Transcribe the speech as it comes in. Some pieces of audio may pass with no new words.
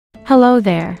Hello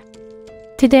there.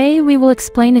 Today we will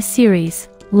explain a series,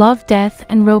 Love, Death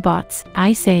and Robots,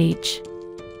 Ice Age.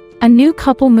 A new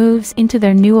couple moves into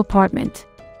their new apartment.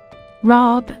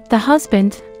 Rob, the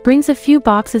husband, brings a few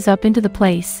boxes up into the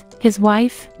place. His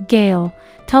wife, Gail,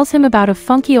 tells him about a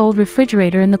funky old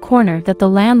refrigerator in the corner that the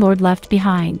landlord left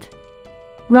behind.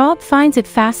 Rob finds it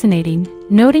fascinating,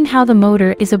 noting how the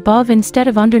motor is above instead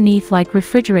of underneath like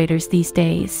refrigerators these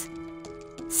days.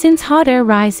 Since hot air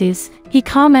rises, he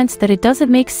comments that it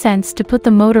doesn't make sense to put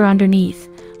the motor underneath,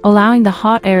 allowing the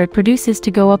hot air it produces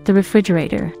to go up the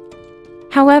refrigerator.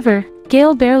 However,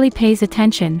 Gail barely pays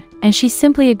attention, and she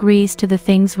simply agrees to the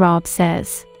things Rob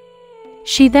says.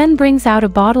 She then brings out a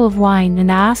bottle of wine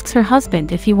and asks her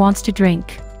husband if he wants to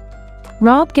drink.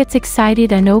 Rob gets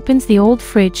excited and opens the old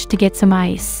fridge to get some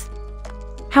ice.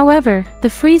 However, the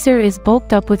freezer is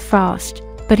bulked up with frost,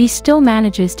 but he still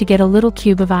manages to get a little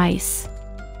cube of ice.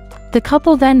 The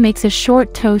couple then makes a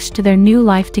short toast to their new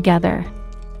life together.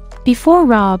 Before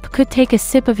Rob could take a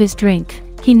sip of his drink,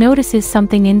 he notices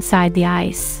something inside the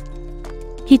ice.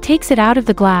 He takes it out of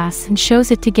the glass and shows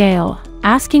it to Gail,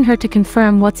 asking her to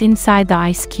confirm what's inside the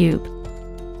ice cube.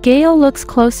 Gail looks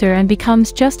closer and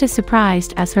becomes just as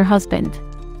surprised as her husband.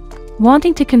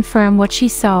 Wanting to confirm what she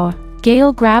saw,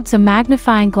 Gail grabs a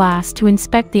magnifying glass to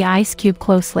inspect the ice cube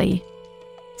closely.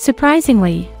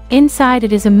 Surprisingly, inside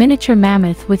it is a miniature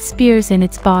mammoth with spears in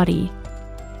its body.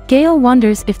 Gail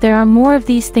wonders if there are more of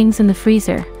these things in the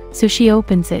freezer, so she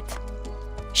opens it.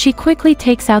 She quickly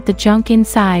takes out the junk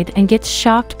inside and gets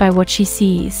shocked by what she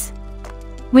sees.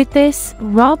 With this,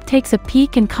 Rob takes a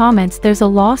peek and comments there's a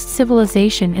lost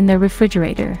civilization in their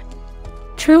refrigerator.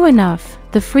 True enough,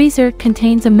 the freezer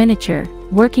contains a miniature,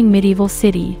 working medieval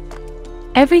city.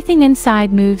 Everything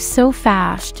inside moves so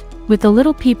fast, with the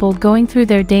little people going through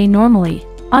their day normally,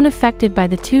 unaffected by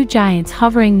the two giants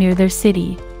hovering near their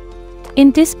city.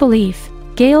 In disbelief,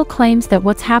 Gail claims that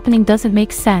what's happening doesn't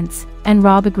make sense, and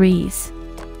Rob agrees.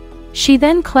 She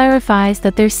then clarifies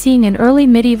that they're seeing an early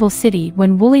medieval city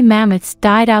when woolly mammoths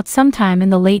died out sometime in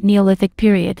the late Neolithic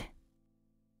period.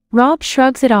 Rob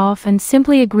shrugs it off and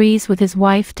simply agrees with his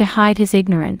wife to hide his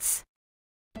ignorance.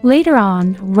 Later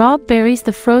on, Rob buries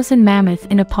the frozen mammoth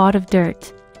in a pot of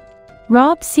dirt.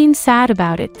 Rob seems sad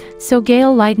about it, so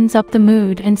Gail lightens up the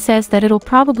mood and says that it'll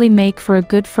probably make for a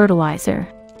good fertilizer.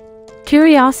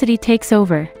 Curiosity takes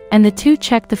over, and the two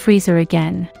check the freezer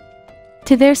again.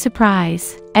 To their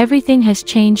surprise, everything has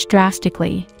changed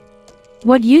drastically.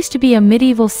 What used to be a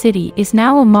medieval city is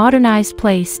now a modernized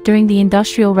place during the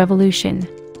Industrial Revolution.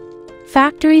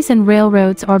 Factories and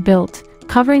railroads are built,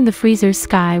 covering the freezer's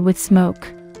sky with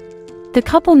smoke. The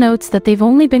couple notes that they've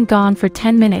only been gone for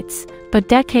 10 minutes, but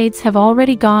decades have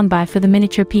already gone by for the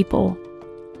miniature people.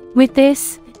 With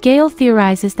this, Gail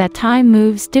theorizes that time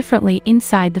moves differently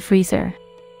inside the freezer.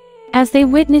 As they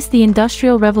witness the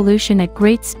Industrial Revolution at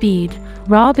great speed,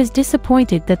 Rob is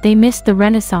disappointed that they missed the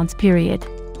Renaissance period.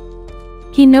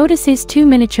 He notices two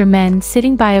miniature men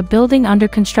sitting by a building under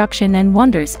construction and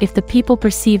wonders if the people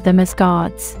perceive them as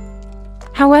gods.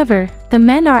 However, the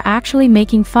men are actually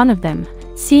making fun of them,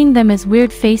 seeing them as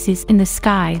weird faces in the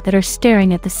sky that are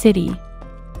staring at the city.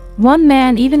 One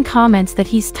man even comments that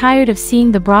he's tired of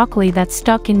seeing the broccoli that's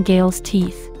stuck in Gail's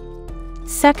teeth.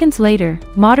 Seconds later,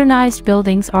 modernized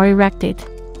buildings are erected.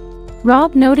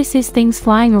 Rob notices things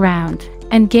flying around,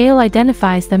 and Gail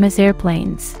identifies them as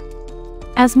airplanes.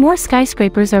 As more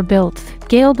skyscrapers are built,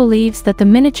 Gail believes that the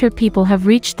miniature people have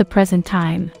reached the present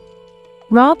time.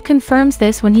 Rob confirms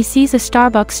this when he sees a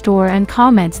Starbucks store and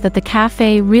comments that the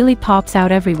cafe really pops out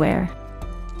everywhere.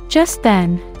 Just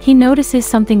then, he notices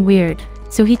something weird,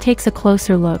 so he takes a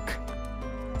closer look.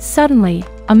 Suddenly,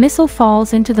 a missile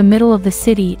falls into the middle of the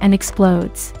city and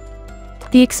explodes.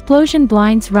 The explosion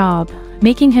blinds Rob,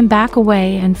 making him back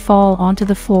away and fall onto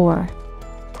the floor.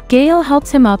 Gail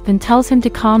helps him up and tells him to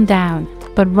calm down,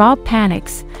 but Rob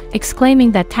panics,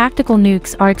 exclaiming that tactical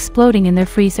nukes are exploding in their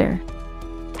freezer.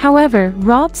 However,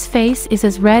 Rob's face is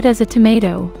as red as a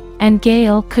tomato, and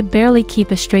Gail could barely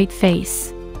keep a straight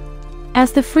face.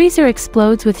 As the freezer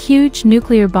explodes with huge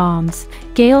nuclear bombs,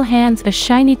 Gail hands a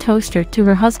shiny toaster to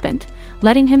her husband,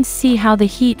 letting him see how the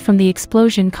heat from the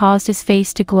explosion caused his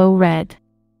face to glow red.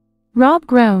 Rob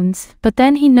groans, but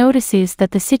then he notices that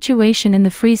the situation in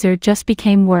the freezer just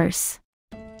became worse.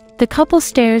 The couple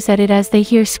stares at it as they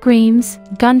hear screams,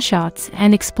 gunshots,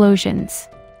 and explosions.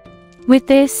 With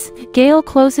this, Gail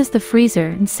closes the freezer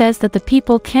and says that the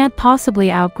people can't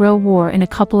possibly outgrow war in a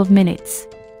couple of minutes.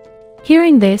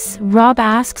 Hearing this, Rob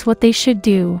asks what they should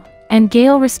do, and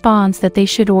Gail responds that they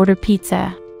should order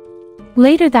pizza.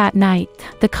 Later that night,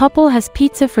 the couple has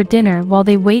pizza for dinner while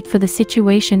they wait for the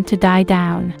situation to die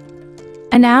down.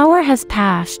 An hour has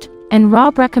passed, and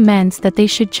Rob recommends that they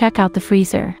should check out the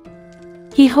freezer.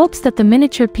 He hopes that the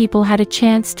miniature people had a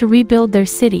chance to rebuild their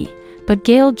city, but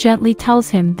Gail gently tells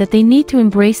him that they need to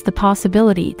embrace the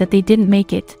possibility that they didn't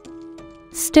make it.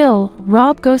 Still,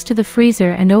 Rob goes to the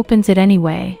freezer and opens it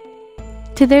anyway.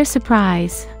 To their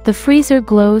surprise, the freezer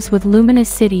glows with luminous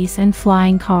cities and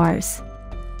flying cars.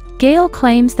 Gail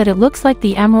claims that it looks like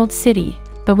the Emerald City,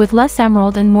 but with less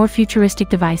emerald and more futuristic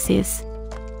devices.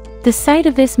 The sight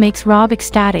of this makes Rob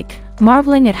ecstatic,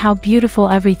 marveling at how beautiful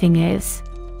everything is.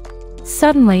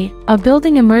 Suddenly, a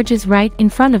building emerges right in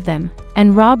front of them,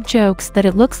 and Rob jokes that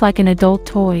it looks like an adult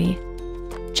toy.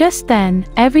 Just then,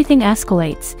 everything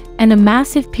escalates, and a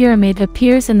massive pyramid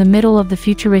appears in the middle of the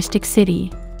futuristic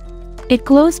city. It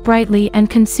glows brightly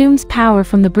and consumes power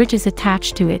from the bridges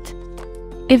attached to it.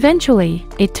 Eventually,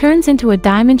 it turns into a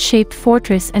diamond-shaped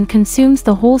fortress and consumes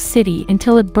the whole city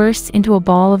until it bursts into a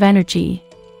ball of energy.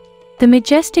 The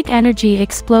majestic energy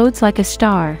explodes like a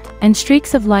star, and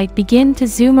streaks of light begin to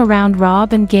zoom around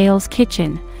Rob and Gail's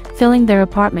kitchen, filling their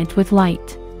apartment with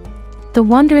light. The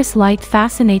wondrous light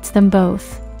fascinates them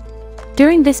both.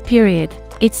 During this period,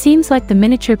 it seems like the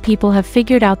miniature people have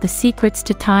figured out the secrets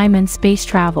to time and space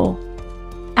travel.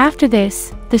 After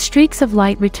this, the streaks of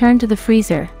light return to the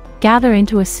freezer, gather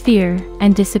into a sphere,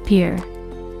 and disappear.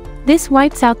 This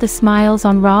wipes out the smiles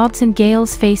on Rob's and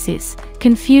Gail's faces,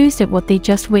 confused at what they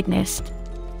just witnessed.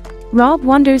 Rob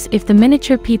wonders if the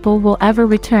miniature people will ever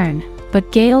return,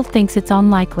 but Gail thinks it's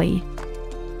unlikely.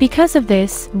 Because of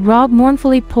this, Rob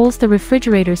mournfully pulls the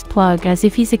refrigerator's plug as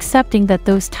if he's accepting that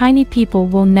those tiny people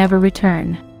will never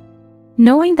return.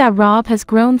 Knowing that Rob has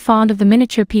grown fond of the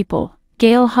miniature people,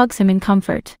 Gail hugs him in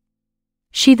comfort.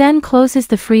 She then closes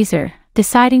the freezer,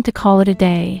 deciding to call it a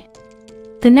day.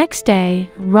 The next day,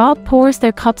 Rob pours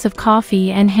their cups of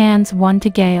coffee and hands one to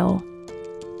Gail.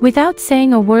 Without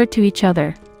saying a word to each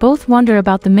other, both wonder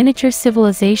about the miniature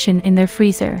civilization in their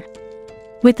freezer.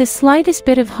 With the slightest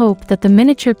bit of hope that the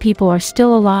miniature people are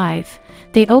still alive,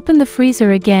 they open the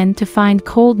freezer again to find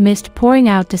cold mist pouring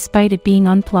out despite it being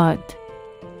unplugged.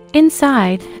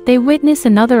 Inside, they witness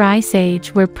another ice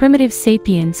age where primitive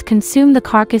sapiens consume the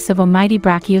carcass of a mighty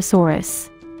brachiosaurus.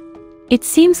 It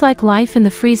seems like life in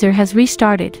the freezer has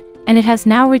restarted, and it has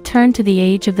now returned to the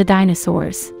age of the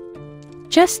dinosaurs.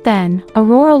 Just then,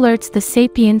 Aurora alerts the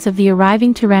sapiens of the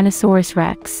arriving Tyrannosaurus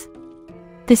Rex.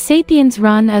 The sapiens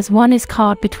run as one is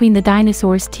caught between the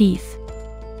dinosaur's teeth.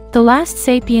 The last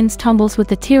sapiens tumbles with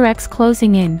the T-Rex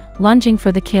closing in, lunging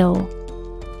for the kill.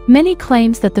 Many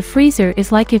claims that the freezer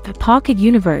is like a pocket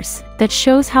universe that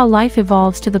shows how life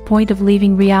evolves to the point of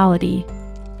leaving reality.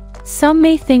 Some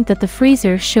may think that the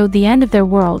freezer showed the end of their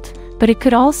world, but it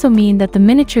could also mean that the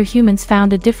miniature humans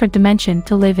found a different dimension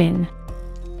to live in.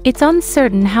 It's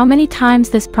uncertain how many times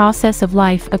this process of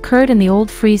life occurred in the old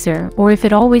freezer or if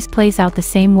it always plays out the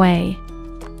same way.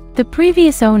 The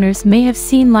previous owners may have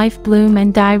seen life bloom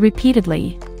and die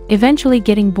repeatedly, eventually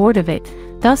getting bored of it,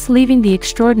 thus leaving the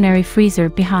extraordinary freezer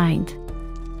behind.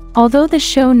 Although the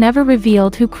show never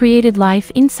revealed who created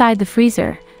life inside the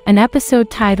freezer, an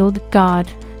episode titled God,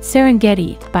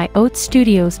 Serengeti by Oat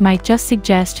Studios might just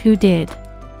suggest who did.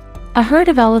 A herd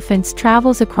of elephants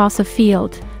travels across a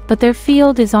field, but their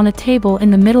field is on a table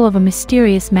in the middle of a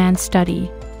mysterious man's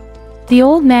study. The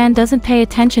old man doesn't pay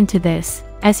attention to this,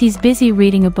 as he's busy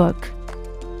reading a book.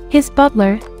 His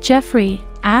butler, Jeffrey,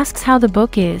 asks how the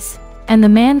book is, and the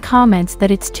man comments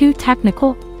that it's too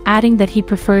technical, adding that he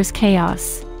prefers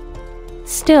chaos.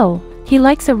 Still, he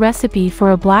likes a recipe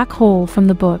for a black hole from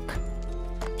the book.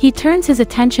 He turns his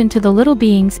attention to the little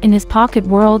beings in his pocket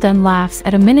world and laughs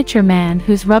at a miniature man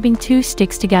who's rubbing two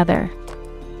sticks together.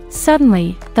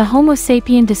 Suddenly, the Homo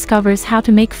sapien discovers how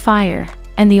to make fire,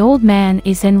 and the old man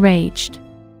is enraged.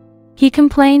 He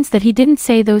complains that he didn't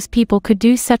say those people could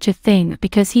do such a thing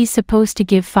because he's supposed to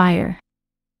give fire.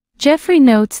 Jeffrey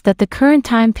notes that the current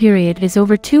time period is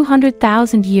over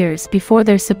 200,000 years before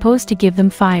they're supposed to give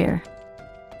them fire.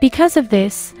 Because of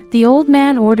this, the old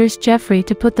man orders Jeffrey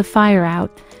to put the fire out,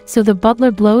 so the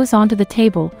butler blows onto the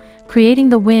table, creating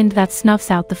the wind that snuffs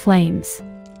out the flames.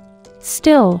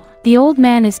 Still, the old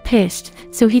man is pissed,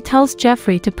 so he tells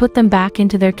Jeffrey to put them back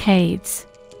into their caves.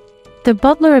 The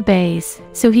butler obeys,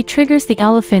 so he triggers the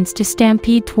elephants to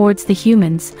stampede towards the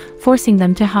humans, forcing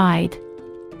them to hide.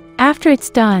 After it's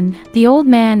done, the old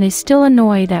man is still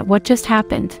annoyed at what just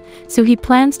happened, so he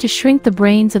plans to shrink the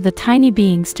brains of the tiny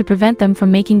beings to prevent them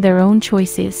from making their own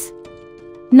choices.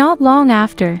 Not long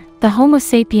after, the Homo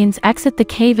sapiens exit the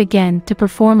cave again to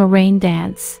perform a rain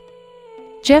dance.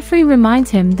 Jeffrey reminds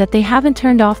him that they haven't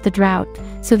turned off the drought,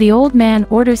 so the old man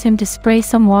orders him to spray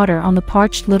some water on the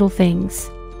parched little things.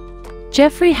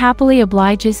 Jeffrey happily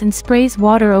obliges and sprays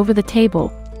water over the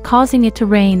table, causing it to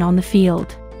rain on the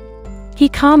field. He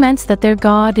comments that their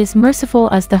God is merciful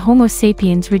as the Homo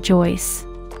sapiens rejoice.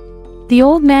 The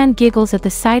old man giggles at the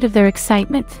sight of their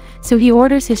excitement, so he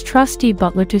orders his trusty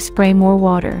butler to spray more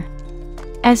water.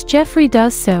 As Jeffrey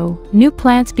does so, new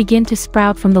plants begin to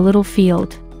sprout from the little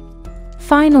field.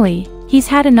 Finally, he's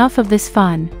had enough of this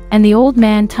fun, and the old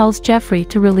man tells Jeffrey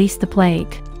to release the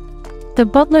plague. The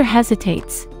butler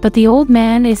hesitates, but the old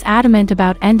man is adamant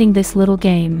about ending this little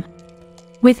game.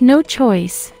 With no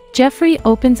choice, Jeffrey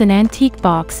opens an antique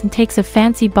box and takes a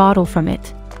fancy bottle from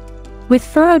it. With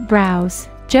furrowed brows,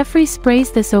 Jeffrey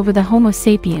sprays this over the Homo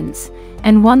sapiens,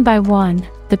 and one by one,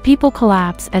 the people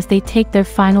collapse as they take their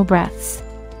final breaths.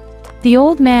 The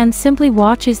old man simply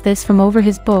watches this from over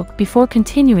his book before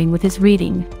continuing with his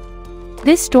reading.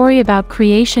 This story about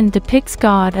creation depicts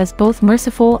God as both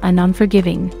merciful and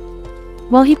unforgiving.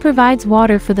 While he provides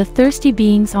water for the thirsty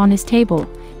beings on his table,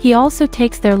 he also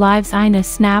takes their lives in a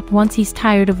snap once he's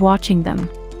tired of watching them.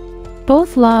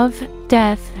 Both Love,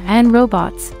 Death, and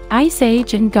Robots, Ice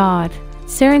Age and God,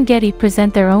 Serengeti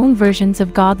present their own versions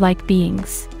of godlike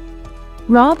beings.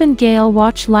 Rob and Gail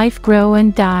watch life grow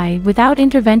and die without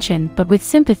intervention but with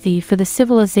sympathy for the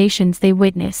civilizations they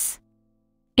witness.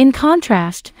 In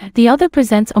contrast, the other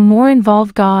presents a more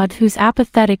involved God who's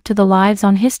apathetic to the lives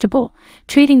on his table,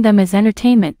 treating them as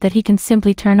entertainment that he can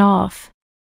simply turn off.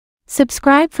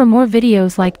 Subscribe for more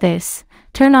videos like this,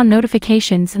 turn on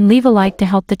notifications and leave a like to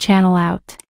help the channel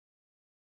out.